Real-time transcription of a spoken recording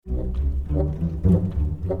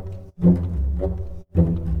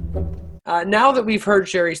Now that we've heard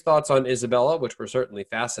Sherry's thoughts on Isabella, which were certainly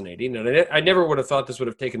fascinating, and I never would have thought this would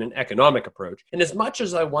have taken an economic approach. And as much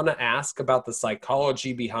as I want to ask about the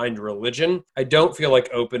psychology behind religion, I don't feel like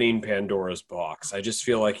opening Pandora's box. I just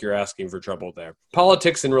feel like you're asking for trouble there.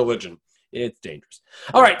 Politics and religion. It's dangerous.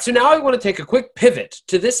 All right, so now I want to take a quick pivot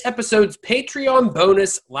to this episode's Patreon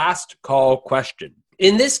bonus last call question.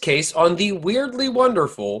 In this case, on the weirdly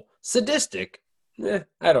wonderful, sadistic,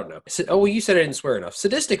 I don't know. Oh, well, you said I didn't swear enough.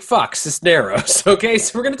 Sadistic fuck Cisneros. Okay,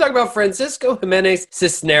 so we're going to talk about Francisco Jimenez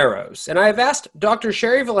Cisneros. And I have asked Dr.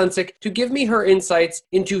 Sherry Valencic to give me her insights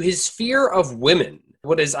into his fear of women,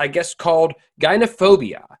 what is, I guess, called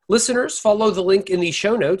gynophobia. Listeners, follow the link in the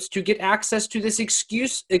show notes to get access to this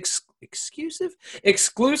exclusive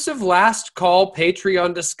last call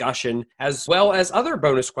Patreon discussion, as well as other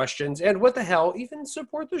bonus questions, and what the hell, even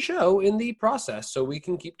support the show in the process so we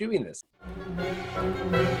can keep doing this.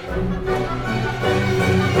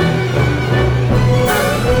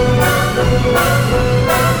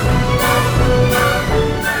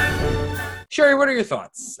 Sherry, what are your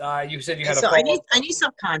thoughts? You said you had a follow-up. I need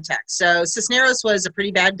some context. So Cisneros was a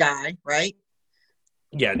pretty bad guy, right?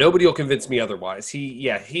 Yeah, nobody will convince me otherwise.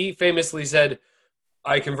 He famously said,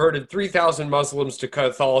 I converted 3,000 Muslims to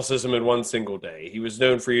Catholicism in one single day. He was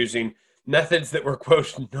known for using methods that were,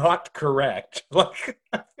 quote, not correct. Like,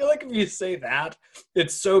 I feel like if you say that,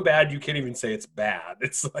 it's so bad you can't even say it's bad.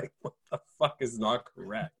 It's like, what the fuck is not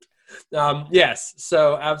correct? Yes,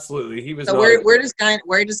 so absolutely. He was. So where does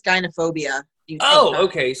gynophobia?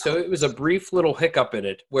 Okay. So it was a brief little hiccup in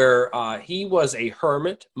it where he was a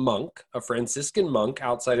hermit monk, a Franciscan monk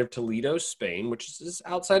outside of Toledo, Spain, which is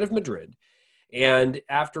outside of Madrid. And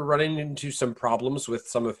after running into some problems with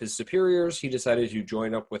some of his superiors, he decided to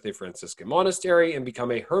join up with a Franciscan monastery and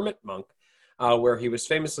become a hermit monk, where he was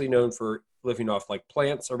famously known for living off like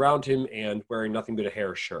plants around him and wearing nothing but a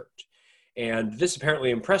hair shirt. And this apparently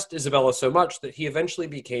impressed Isabella so much that he eventually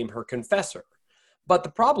became her confessor. But the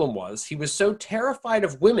problem was he was so terrified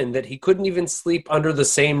of women that he couldn't even sleep under the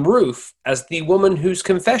same roof as the woman whose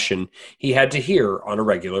confession he had to hear on a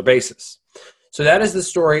regular basis. So that is the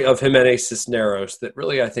story of Jimenez Cisneros that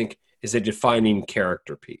really, I think, is a defining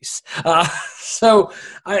character piece. So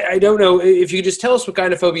I don't know if you could just tell us what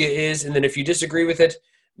gynophobia is, and then if you disagree with it,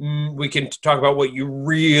 we can talk about what you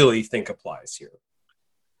really think applies here.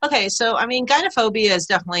 Okay, so I mean, gynophobia is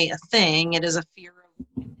definitely a thing. It is a fear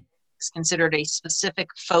of, it's considered a specific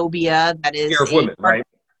phobia that is fear of women, right?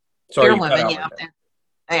 Sorry, fear of women, yeah.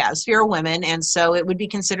 Yeah, it's fear of women, and so it would be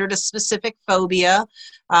considered a specific phobia,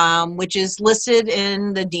 which is listed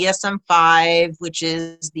in the DSM-5, which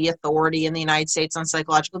is the authority in the United States on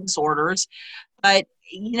psychological disorders. But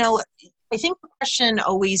I think the question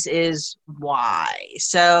always is why.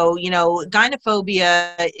 So,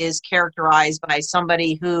 gynophobia is characterized by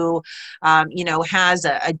somebody who, has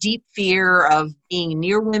a deep fear of being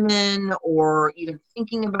near women or even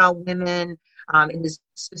thinking about women. It is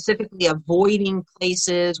specifically avoiding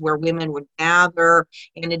places where women would gather,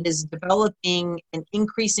 and it is developing an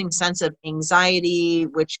increasing sense of anxiety,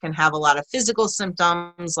 which can have a lot of physical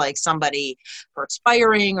symptoms like somebody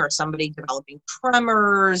perspiring or somebody developing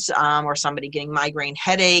tremors or somebody getting migraine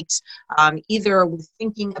headaches, either with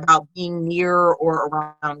thinking about being near or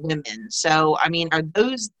around women. So, I mean, are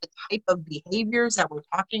those the type of behaviors that we're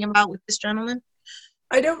talking about with this gentleman?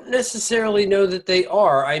 I don't necessarily know that they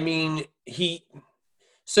are. I mean,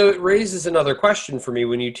 so it raises another question for me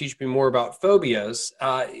when you teach me more about phobias,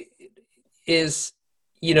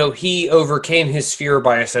 he overcame his fear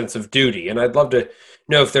by a sense of duty. And I'd love to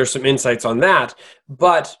know if there's some insights on that,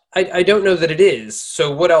 but I don't know that it is.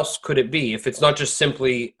 So what else could it be if it's not just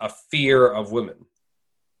simply a fear of women?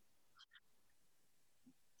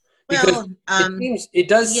 Because it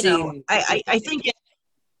does seem... I think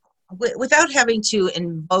without having to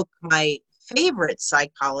invoke my favorite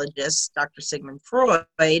psychologist, Dr. Sigmund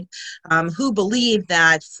Freud, who believed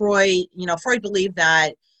that Freud believed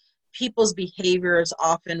that people's behaviors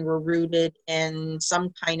often were rooted in some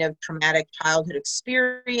kind of traumatic childhood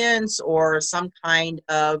experience or some kind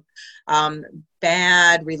of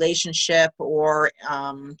bad relationship or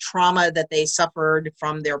trauma that they suffered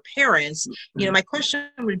from their parents. My question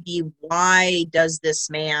would be, why does this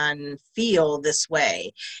man feel this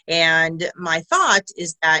way? And my thought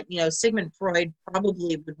is that, Sigmund Freud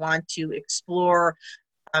probably would want to explore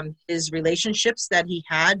his relationships that he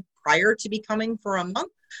had prior to becoming for a monk.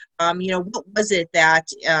 What was it that,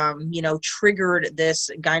 triggered this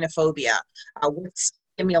gynophobia? What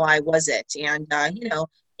stimuli was it? And,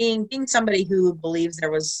 being somebody who believes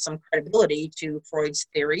there was some credibility to Freud's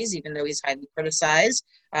theories, even though he's highly criticized,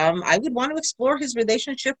 I would want to explore his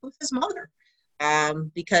relationship with his mother.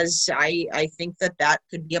 Because I think that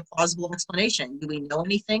could be a plausible explanation. Do we know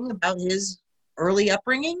anything about his early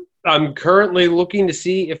upbringing? I'm currently looking to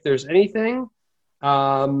see if there's anything,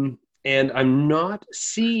 and I'm not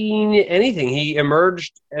seeing anything. He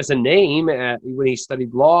emerged as a name when he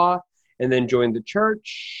studied law and then joined the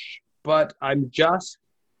church, but I'm just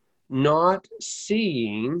not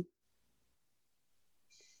seeing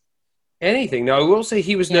anything. Now, I will say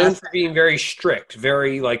he was known for being very strict,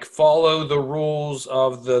 very follow the rules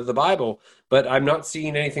of the Bible, but I'm not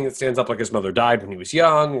seeing anything that stands up like his mother died when he was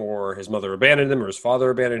young, or his mother abandoned him, or his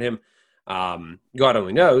father abandoned him. God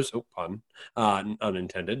only knows. Oh, pun,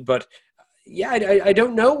 unintended. But yeah, I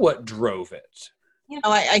don't know what drove it.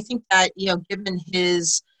 I think that, given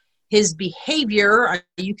his behavior,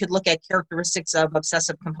 you could look at characteristics of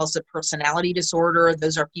obsessive compulsive personality disorder.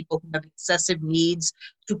 Those are people who have excessive needs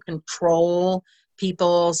to control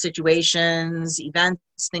people, situations,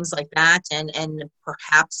 events, things like that. And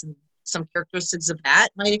perhaps some characteristics of that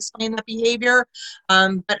might explain that behavior.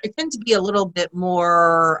 But I tend to be a little bit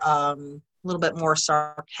more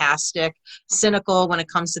sarcastic, cynical when it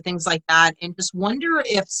comes to things like that, and just wonder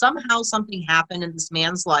if somehow something happened in this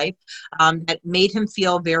man's life that made him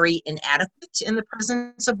feel very inadequate in the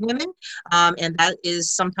presence of women. And that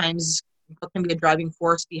is sometimes what can be a driving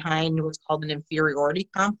force behind what's called an inferiority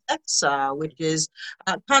complex, which is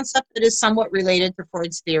a concept that is somewhat related to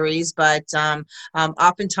Freud's theories. But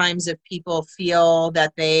oftentimes if people feel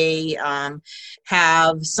that they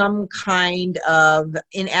have some kind of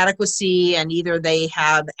inadequacy, and either they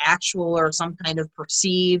have actual or some kind of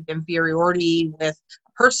perceived inferiority with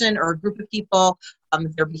a person or a group of people,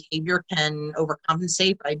 their behavior can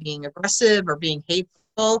overcompensate by being aggressive or being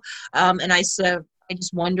hateful. And I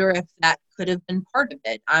just wonder if that could have been part of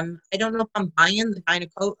it. I don't know if I'm buying the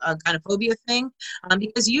gynophobia thing,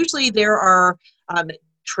 because usually there are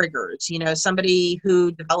triggers. Somebody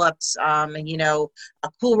who develops, coulrophobia,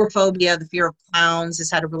 the fear of clowns, has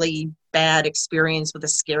had a really bad experience with a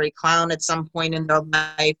scary clown at some point in their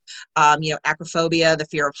life. Acrophobia, the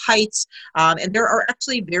fear of heights. And there are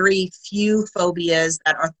actually very few phobias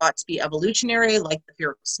that are thought to be evolutionary, like the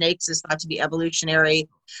fear of snakes is thought to be evolutionary.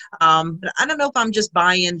 But I don't know if I'm just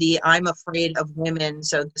buying I'm afraid of women,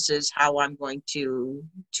 so this is how I'm going to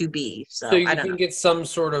be. So you think it's some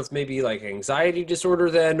sort of maybe anxiety disorder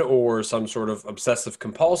then, or some sort of obsessive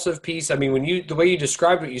compulsive piece? I mean, the way you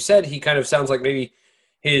described what you said, he kind of sounds like maybe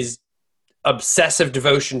his obsessive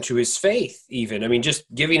devotion to his faith, even. I mean, just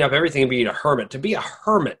giving up everything and being a hermit. To be a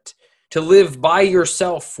hermit, to live by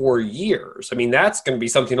yourself for years, I mean, that's going to be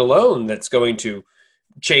something alone that's going to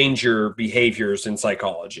change your behaviors in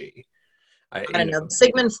psychology. I don't know.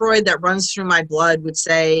 Sigmund Freud, that runs through my blood, would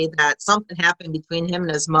say that something happened between him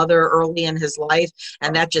and his mother early in his life,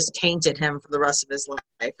 and that just tainted him for the rest of his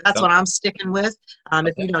life. That's what I'm sticking with.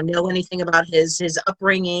 If you don't know anything about his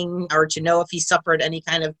upbringing, or to know if he suffered any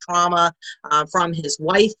kind of trauma from his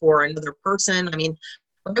wife or another person. I mean,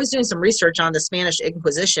 when I was doing some research on the Spanish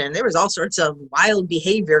Inquisition, there was all sorts of wild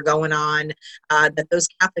behavior going on that those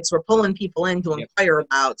Catholics were pulling people in to inquire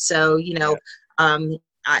about. So,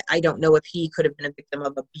 I don't know if he could have been a victim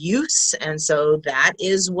of abuse, and so that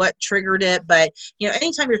is what triggered it. But,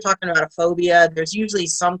 anytime you're talking about a phobia, there's usually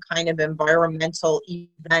some kind of environmental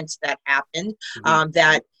event that happened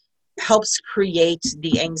that helps create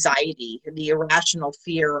the anxiety, the irrational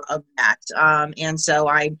fear of that. And so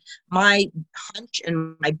my hunch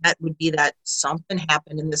and my bet would be that something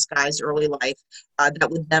happened in this guy's early life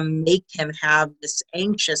that would then make him have this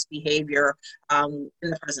anxious behavior in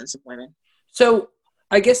the presence of women. So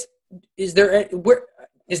I guess, is there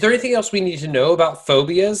anything else we need to know about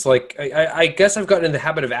phobias? I guess I've gotten in the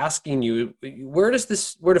habit of asking you, where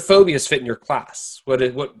do phobias fit in your class?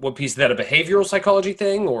 What piece of that, a behavioral psychology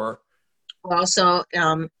thing, or? Well, so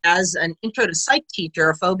as an intro to psych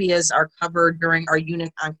teacher, phobias are covered during our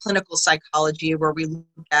unit on clinical psychology, where we look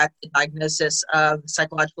at the diagnosis of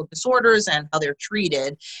psychological disorders and how they're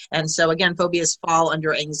treated. And so again, phobias fall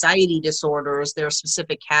under anxiety disorders. They're a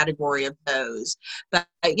specific category of those. But,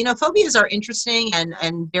 phobias are interesting, and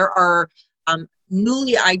there are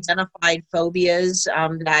newly identified phobias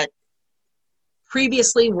that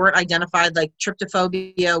previously weren't identified, like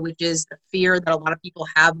tryptophobia, which is the fear that a lot of people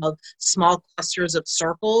have of small clusters of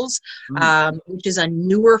circles, which is a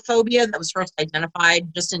newer phobia that was first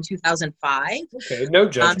identified just in 2005. Okay, no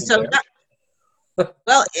judgment there.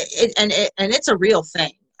 Well, it's a real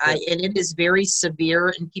thing. And it is very severe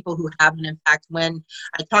in people who have it. In fact, when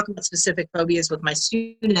I talk about specific phobias with my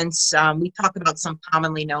students, we talk about some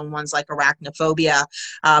commonly known ones like arachnophobia,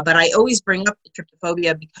 but I always bring up the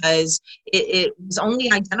tryptophobia because it was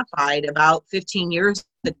only identified about 15 years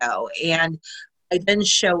ago. And I then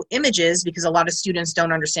show images because a lot of students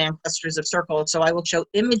don't understand clusters of circles. So I will show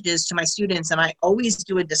images to my students, and I always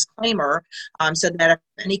do a disclaimer so that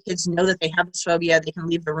if any kids know that they have this phobia, they can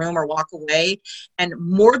leave the room or walk away. And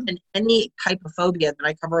more than any type of phobia that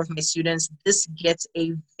I cover with my students, this gets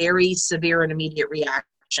a very severe and immediate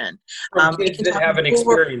reaction. From kids that haven't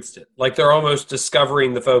experienced it, like they're almost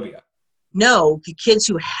discovering the phobia. No, the kids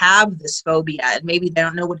who have this phobia, and maybe they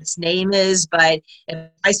don't know what its name is, but if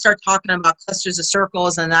I start talking about clusters of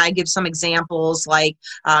circles and I give some examples like,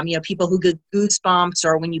 people who get goosebumps,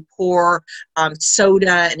 or when you pour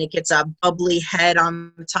soda and it gets a bubbly head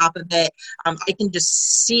on the top of it, I can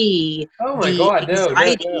just see Oh my God,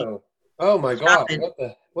 no. Oh my God,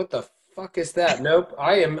 what the fuck is that? Nope,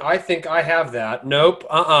 I think I have that. Nope,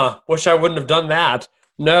 wish I wouldn't have done that.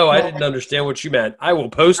 No, I didn't understand what you meant. I will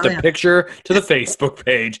post a picture to the Facebook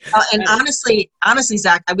page. And honestly,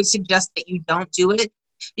 Zach, I would suggest that you don't do it,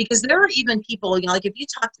 because there are even people, like if you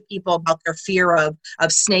talk to people about their fear of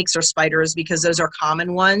snakes or spiders, because those are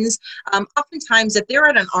common ones, oftentimes if they're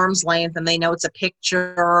at an arm's length and they know it's a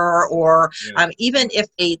picture, or even if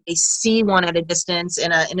they see one at a distance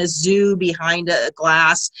in a zoo behind a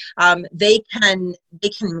glass, they can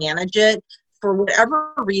manage it. For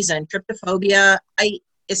whatever reason, tryptophobia,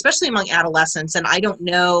 especially among adolescents, and I don't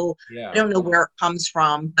know where it comes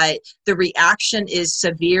from, but the reaction is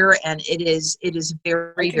severe, and it is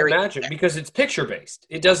very, very imagine, because it's picture based.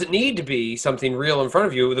 It doesn't need to be something real in front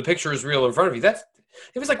of you. The picture is real in front of you.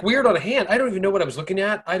 It was like weird on a hand. I don't even know what I was looking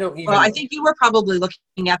at. Well, I think you were probably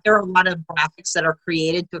looking at, there are a lot of graphics that are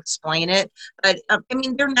created to explain it, but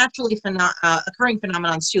they're naturally occurring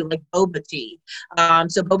phenomenons too, like boba tea.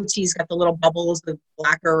 So boba tea's got the little bubbles, the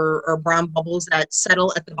black or brown bubbles that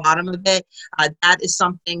settle at the bottom of it. That is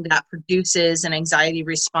something that produces an anxiety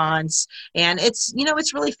response, and it's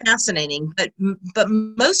really fascinating. But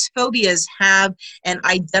most phobias have an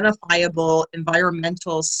identifiable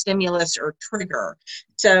environmental stimulus or trigger.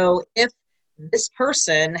 So if this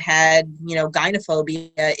person had,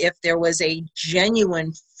 gynophobia, if there was a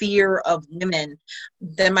genuine fear of women,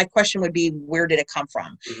 then my question would be, where did it come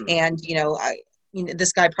from? Mm-hmm. And,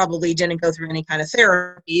 this guy probably didn't go through any kind of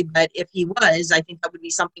therapy, but if he was, I think that would be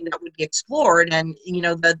something that would be explored. And,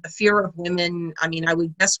 the fear of women, I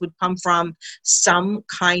would guess would come from some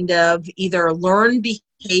kind of either learned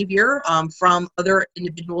behavior from other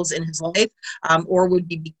individuals in his life, or would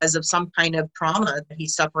be because of some kind of trauma that he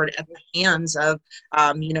suffered at the hands of,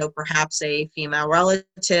 perhaps a female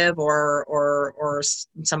relative or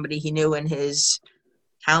somebody he knew in his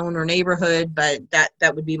town or neighborhood. But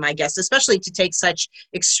that would be my guess, especially to take such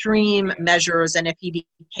extreme measures. And if he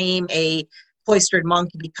became a cloistered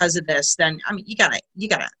monk because of this, then you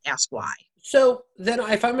gotta ask why. So then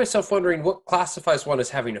I find myself wondering what classifies one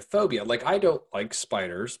as having a phobia. Like, I don't like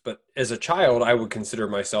spiders, but as a child, I would consider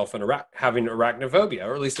myself having arachnophobia,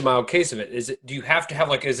 or at least a mild case of it. Do you have to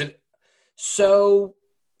have, is it so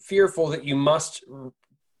fearful that you must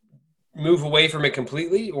move away from it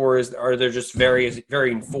completely, or are there just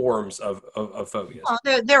varying forms of phobias?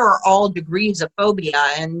 Well, there are all degrees of phobia,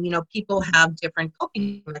 and people have different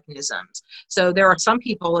coping mechanisms. So there are some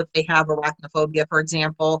people, if they have arachnophobia, for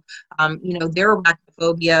example, their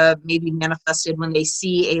arachnophobia may be manifested when they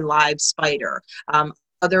see a live spider.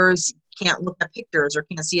 Others can't look at pictures or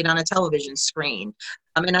can't see it on a television screen.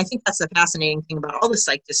 And I think that's the fascinating thing about all the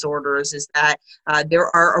psych disorders, is that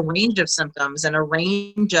there are a range of symptoms and a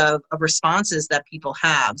range of responses that people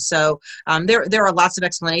have. So there are lots of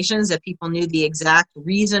explanations. If people knew the exact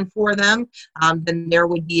reason for them, then there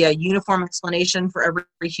would be a uniform explanation for every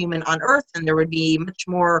human on Earth, and there would be much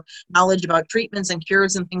more knowledge about treatments and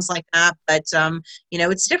cures and things like that. But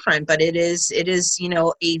it's different. But it is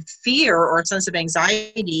a fear or a sense of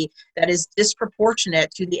anxiety that is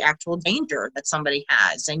disproportionate to the actual danger that somebody has.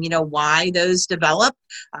 And why those develop.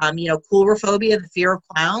 Coulrophobia, the fear of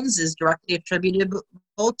clowns, is directly attributable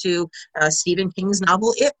to Stephen King's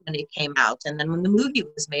novel It when it came out, and then when the movie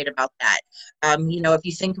was made about that. If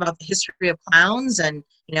you think about the history of clowns and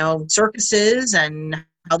circuses and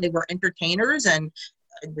how they were entertainers, and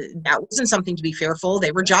that wasn't something to be fearful.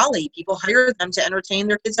 They were jolly. People hired them to entertain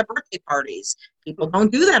their kids at birthday parties. People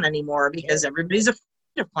don't do that anymore because everybody's afraid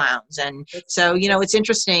of clowns. And so it's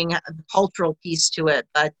interesting, the cultural piece to it.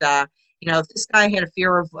 But if this guy had a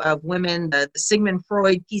fear of women, the Sigmund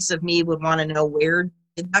Freud piece of me would want to know, where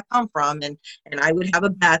did that come from? And I would have a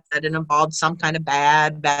bet that it involved some kind of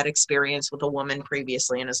bad experience with a woman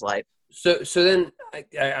previously in his life. So then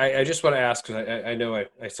I just want to ask, because I know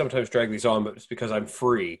I sometimes drag these on, but it's because I'm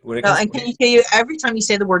free. When it comes and can you tell you, every time you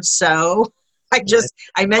say the word "so,"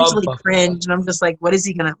 I mentally cringe, and I'm just like, what is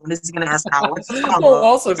he gonna ask now? What's the problem? Well,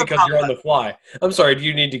 also because you're on the fly. I'm sorry. Do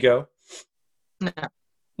you need to go?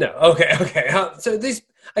 No. Okay. So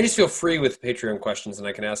I just feel free with Patreon questions, and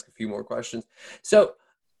I can ask a few more questions. So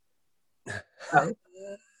that's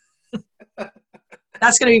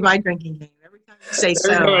going to be my drinking game. Every time you say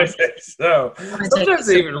so. I say so. Sometimes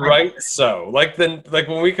they even write so. Like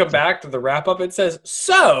when we come back to the wrap up, it says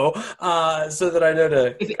so that I know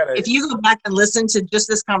to if you go back and listen to just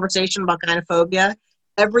this conversation about gynophobia,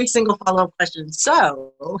 every single follow-up question,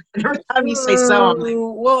 so, every time you say so, I'm like,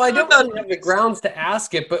 well, I don't really have the grounds to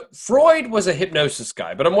ask it, but Freud was a hypnosis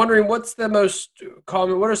guy. But I'm wondering, what's the most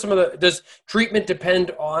common, what are some of does treatment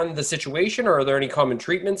depend on the situation, or are there any common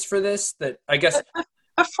treatments for this that I guess...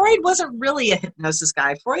 But Freud wasn't really a hypnosis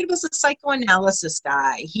guy. Freud was a psychoanalysis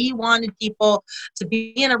guy. He wanted people to be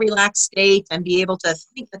in a relaxed state and be able to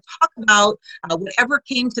think and talk about whatever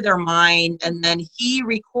came to their mind. And then he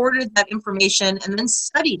recorded that information and then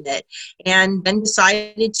studied it and then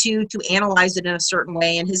decided to analyze it in a certain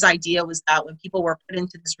way. And his idea was that when people were put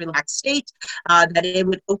into this relaxed state, that it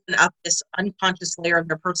would open up this unconscious layer of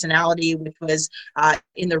their personality, which was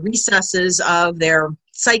in the recesses of their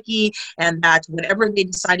psyche, and that whatever they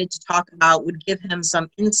decided to talk about would give him some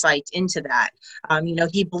insight into that.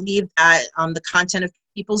 He believed that the content of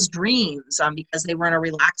people's dreams, because they were in a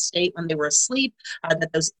relaxed state when they were asleep,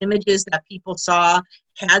 that those images that people saw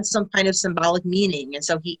had some kind of symbolic meaning, and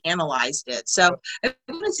so he analyzed it. So I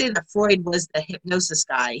wouldn't say that Freud was the hypnosis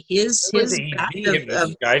guy. His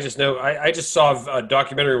hypnosis guy. I just saw a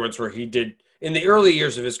documentary once where he did. In the early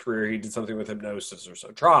years of his career, he did something with hypnosis or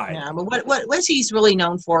so. Tried. Yeah, but what he's really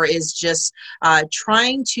known for is just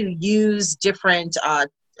trying to use different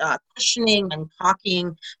questioning and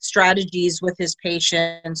talking strategies with his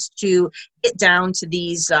patients to get down to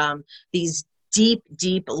these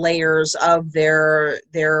deep layers of their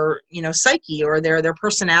psyche or their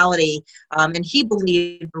personality, and he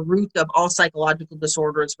believed the root of all psychological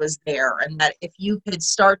disorders was there, and that if you could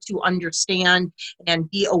start to understand and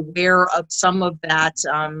be aware of some of that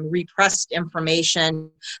repressed information,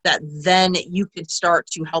 that then you could start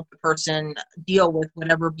to help the person deal with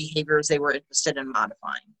whatever behaviors they were interested in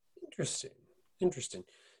modifying. Interesting.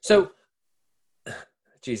 So,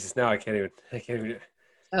 Jesus, now I can't even.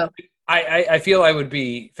 Oh. I feel I would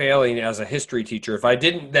be failing as a history teacher if I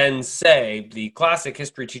didn't then say the classic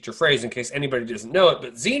history teacher phrase, in case anybody doesn't know it,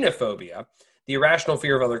 but xenophobia, the irrational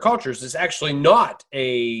fear of other cultures, is actually not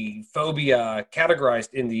a phobia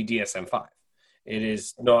categorized in the DSM-5. It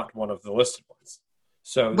is not one of the listed ones.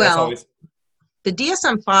 So that's always... The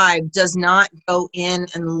DSM-5 does not go in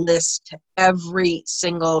and list every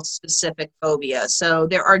single specific phobia. So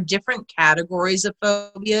there are different categories of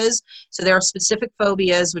phobias. So there are specific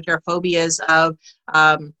phobias, which are phobias of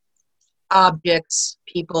objects,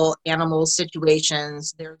 people, animals,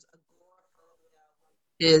 situations. There's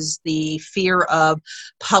is the fear of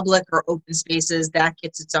public or open spaces. That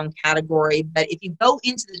gets its own category. But if you go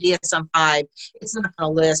into the DSM-5, it's not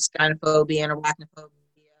going to list gynophobia and arachnophobia,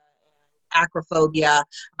 acrophobia.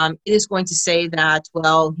 It is going to say that,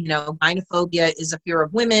 gynophobia is a fear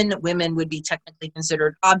of women. Women would be technically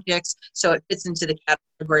considered objects, so it fits into the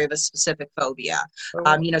category of a specific phobia.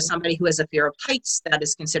 Somebody who has a fear of heights, that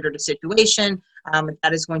is considered a situation,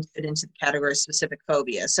 that is going to fit into the category of specific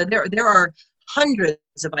phobia. So there are hundreds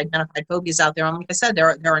of identified phobias out there, and like I said,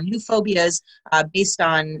 there are new phobias based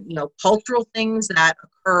on cultural things that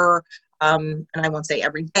occur. And I won't say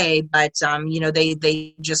every day, but,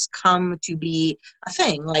 they just come to be a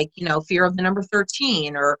thing, like, fear of the number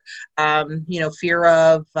 13 or, fear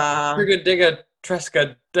of...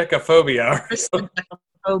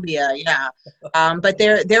 Phobia, yeah. But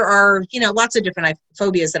there are, lots of different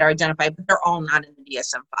phobias that are identified, but they're all not in the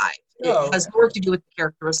DSM-5. It has more to do with the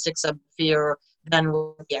characteristics of fear than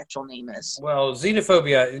what the actual name is. Well,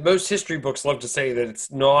 xenophobia, most history books love to say that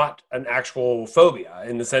it's not an actual phobia,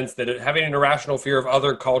 in the sense that having an irrational fear of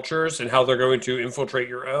other cultures and how they're going to infiltrate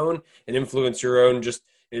your own and influence your own just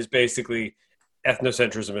is basically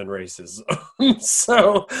ethnocentrism and racism.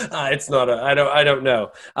 So it's not I don't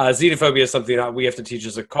know. Xenophobia is something we have to teach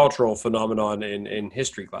as a cultural phenomenon in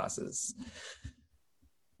history classes.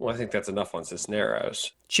 Well, I think that's enough on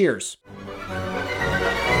Cisneros. Cheers.